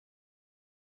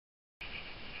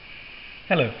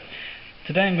Hello.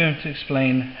 Today I'm going to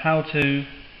explain how to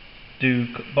do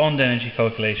bond energy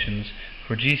calculations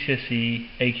for GCSE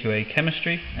AQA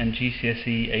Chemistry and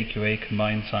GCSE AQA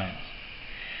Combined Science.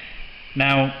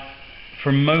 Now,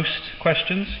 for most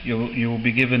questions you will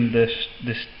be given this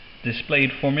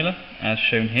displayed formula as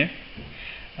shown here,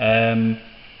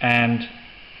 and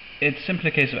it's simply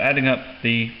a case of adding up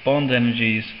the bond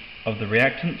energies of the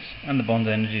reactants and the bond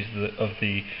energies of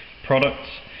the products,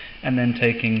 and then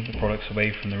taking the products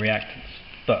away from the reactants.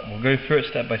 But we'll go through it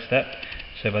step by step,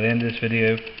 so by the end of this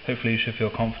video hopefully you should feel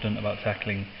confident about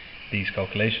tackling these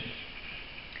calculations.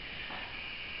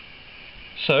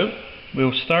 So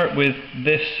we'll start with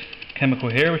this chemical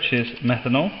here, which is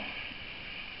methanol,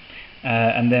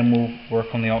 and then we'll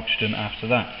work on the oxygen after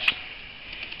that.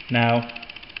 Now,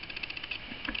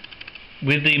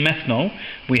 with the methanol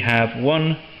we have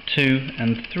 1, 2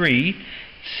 and 3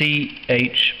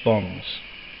 CH bonds.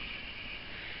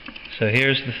 So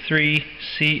here's the 3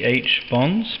 CH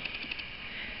bonds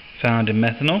found in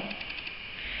methanol,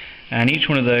 and each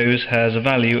one of those has a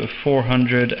value of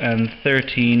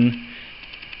 413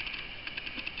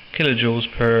 kilojoules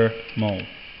per mole.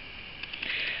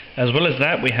 As well as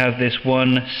that, we have this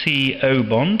one CO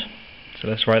bond, so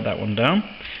let's write that one down,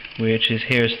 which is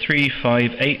here's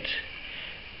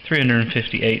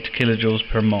 358 kilojoules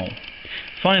per mole.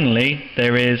 Finally,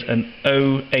 there is an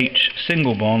OH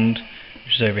single bond,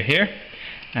 which is over here,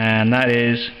 and that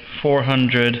is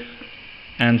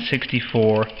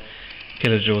 464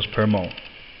 kilojoules per mole.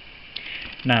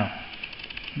 Now,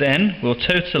 then we'll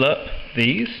total up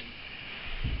these.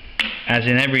 As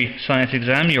in every science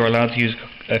exam, you're allowed to use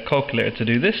a calculator to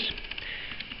do this.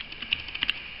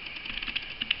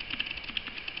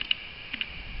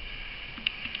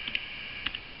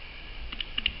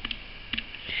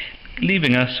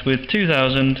 Leaving us with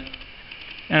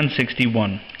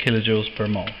 2061 kilojoules per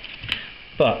mole.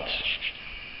 But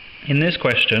in this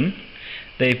question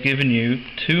they've given you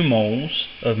 2 moles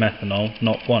of methanol,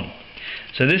 not 1.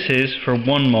 So this is for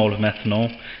 1 mole of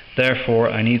methanol, therefore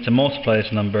I need to multiply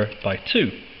this number by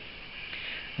 2.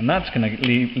 And that's going to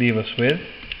leave us with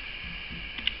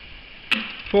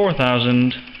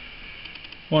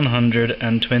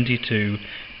 4,122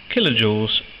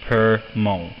 kilojoules per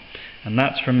mole. And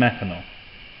that's for methanol.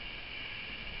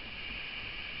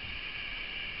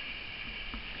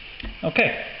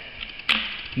 Okay,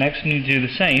 next we need to do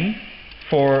the same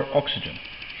for oxygen.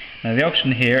 Now the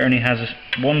oxygen here only has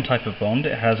one type of bond.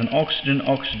 It has an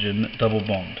oxygen-oxygen double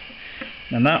bond.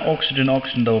 And that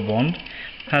oxygen-oxygen double bond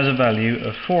has a value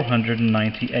of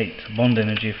 498, a bond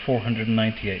energy of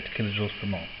 498 kilojoules per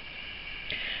mole.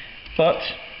 But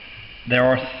there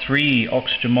are 3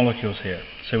 oxygen molecules here.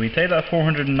 So we take that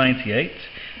 498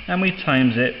 and we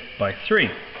times it by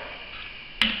 3,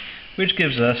 which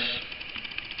gives us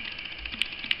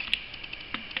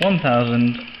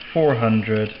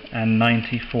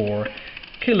 1,494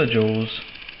 kilojoules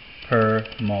per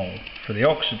mole for the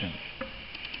oxygen.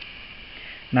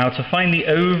 Now, to find the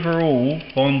overall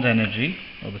bond energy,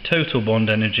 or the total bond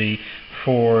energy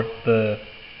for the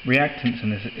reactants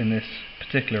in this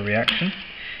particular reaction,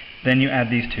 then you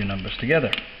add these two numbers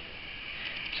together.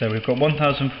 So we've got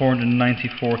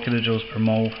 1,494 kilojoules per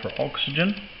mole for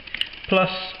oxygen,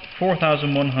 plus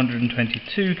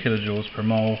 4,122 kilojoules per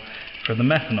mole for the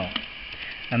methanol.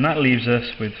 And that leaves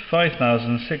us with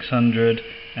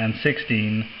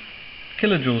 5,616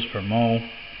 kilojoules per mole,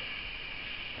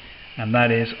 and that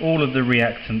is all of the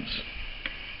reactants.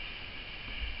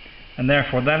 And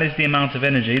therefore that is the amount of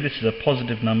energy, this is a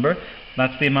positive number,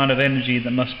 that's the amount of energy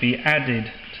that must be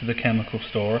added to the chemical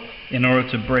store in order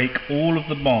to break all of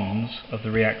the bonds of the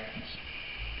reactants.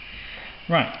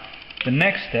 Right, the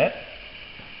next step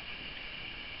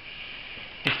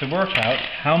is to work out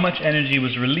how much energy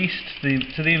was released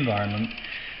to the environment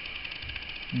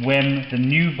when the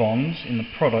new bonds in the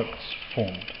products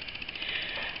formed.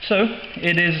 So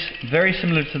it is very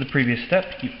similar to the previous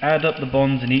step. You add up the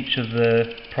bonds in each of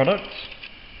the products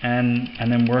and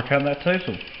then work out that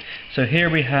total. So here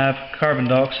we have carbon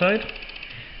dioxide,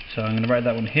 so I'm going to write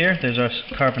that one here. There's our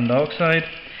carbon dioxide,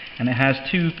 and it has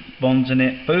 2 bonds in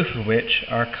it, both of which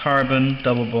are carbon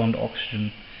double bond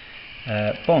oxygen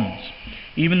bonds.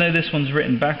 Even though this one's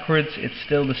written backwards, it's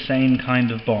still the same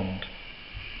kind of bond.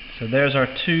 So there's our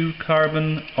 2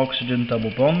 carbon oxygen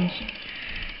double bonds,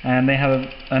 and they have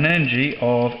an energy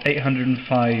of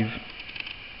 805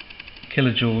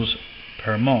 kilojoules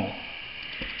per mole.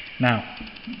 Now,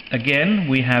 again,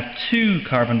 we have 2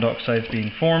 carbon dioxides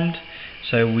being formed,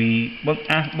 so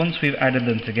once we've added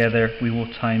them together, we will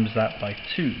times that by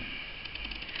 2.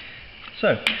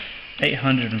 So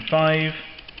 805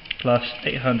 plus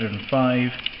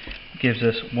 805 gives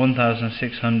us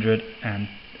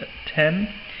 1610,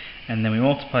 and then we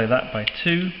multiply that by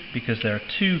 2 because there are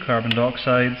 2 carbon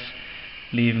dioxides,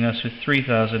 leaving us with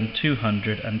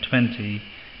 3220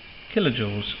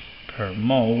 kilojoules per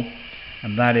mole,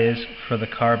 and that is for the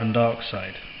carbon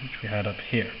dioxide, which we had up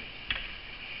here.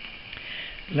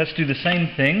 Let's do the same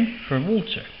thing for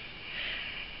water.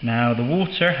 Now the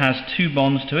water has 2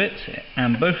 bonds to it,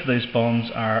 and both of those bonds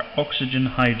are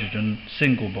oxygen-hydrogen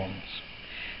single bonds.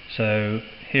 So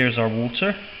here's our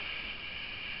water,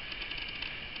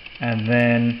 and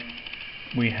then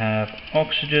we have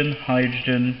oxygen,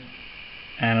 hydrogen,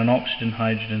 and an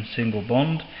oxygen-hydrogen single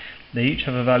bond. They each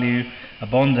have a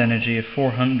bond energy of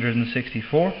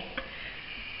 464.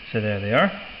 So there they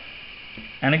are.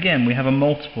 And again, we have a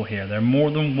multiple here. There is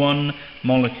more than one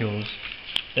molecule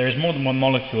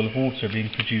of water being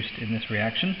produced in this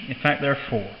reaction. In fact, there are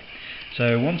 4.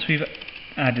 So once we've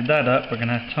added that up, we're going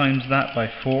to have times that by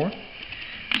 4.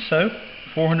 So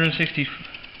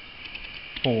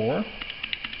 464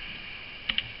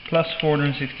 plus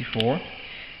 464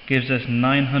 gives us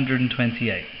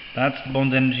 928. That's the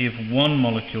bond energy of one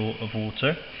molecule of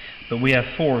water, but we have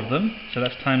 4 of them, so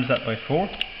let's times that by 4,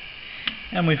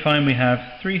 and we find we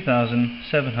have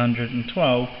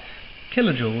 3712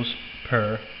 kilojoules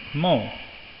per mole.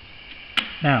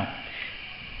 Now,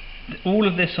 all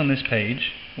of this on this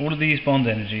page, all of these bond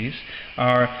energies,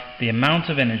 are the amount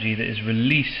of energy that is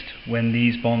released when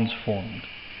these bonds formed,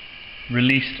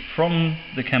 released from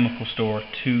the chemical store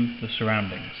to the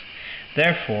surroundings.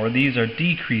 Therefore, these are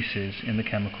decreases in the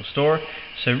chemical store,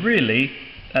 so really,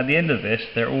 at the end of this,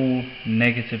 they're all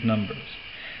negative numbers.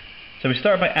 So we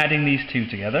start by adding these 2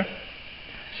 together.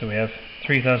 So we have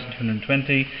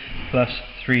 3220 plus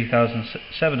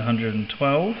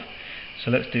 3712.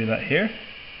 So let's do that here.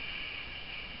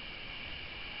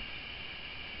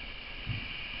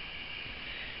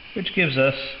 Which gives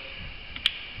us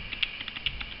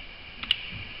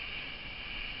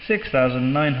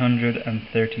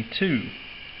 6932.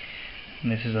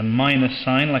 And this is a minus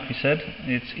sign, like we said.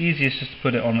 It's easiest just to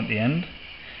put it on at the end.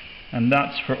 And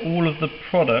that's for all of the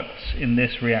products in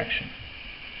this reaction.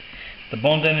 The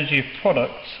bond energy of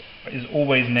products is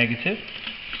always negative,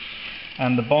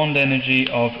 and the bond energy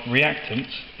of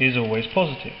reactants is always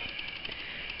positive.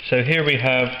 So here we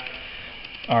have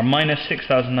our minus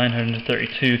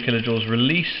 6932 kilojoules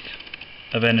released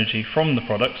of energy from the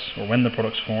products, or when the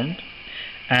products formed,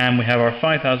 and we have our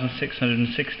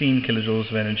 5616 kilojoules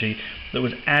of energy that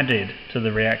was added to the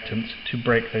reactants to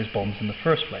break those bonds in the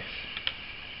first place.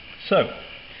 So,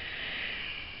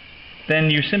 then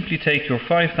you simply take your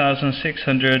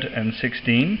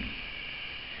 5616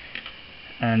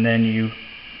 and then you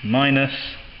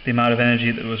minus the amount of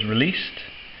energy that was released,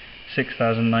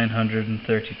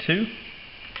 6932,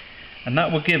 and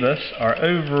that will give us our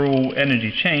overall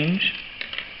energy change,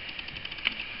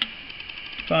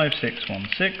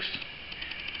 5616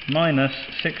 minus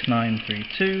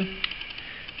 6932,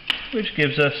 which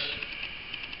gives us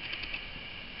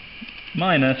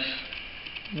minus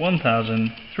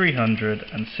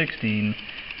 1316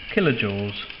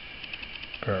 kilojoules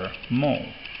per mole.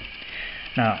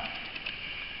 Now,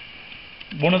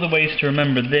 one of the ways to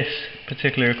remember this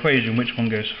particular equation, which one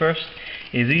goes first,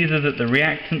 is either that the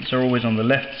reactants are always on the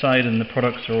left side and the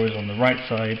products are always on the right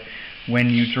side when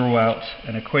you draw out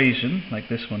an equation like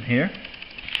this one here.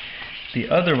 The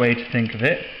other way to think of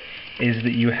it is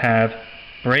that you have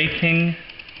breaking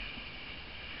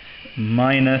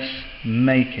minus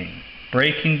making.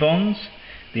 Breaking bonds,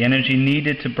 the energy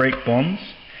needed to break bonds,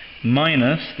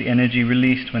 minus the energy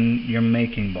released when you're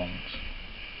making bonds.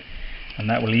 And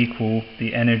that will equal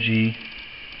the energy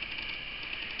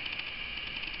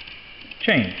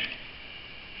change.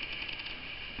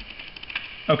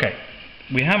 Okay,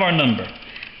 we have our number.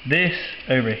 This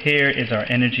over here is our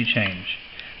energy change.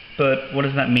 But what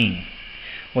does that mean?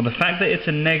 Well, the fact that it's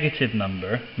a negative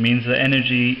number means that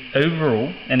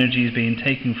overall energy is being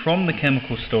taken from the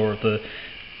chemical store of the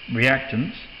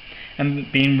reactants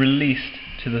and being released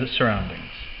to the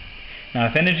surroundings. Now,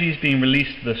 if energy is being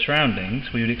released to the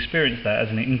surroundings, we would experience that as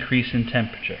an increase in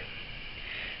temperature.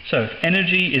 So, if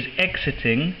energy is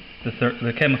exiting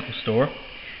the chemical store,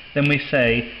 then we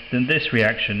say that this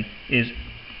reaction is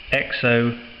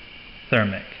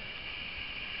exothermic.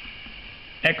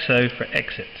 Exo for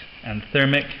exit, and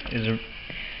thermic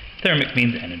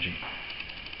means energy.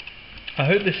 I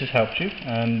hope this has helped you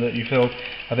and that you feel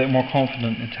a bit more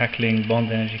confident in tackling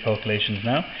bond energy calculations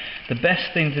now. The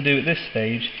best thing to do at this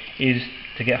stage is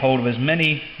to get hold of as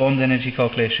many bond energy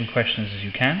calculation questions as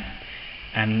you can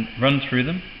and run through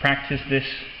them, practice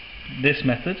this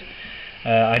method.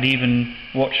 I'd even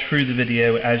watch through the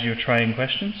video as you're trying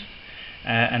questions.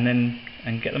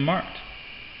 and get them marked.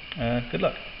 Good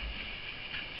luck.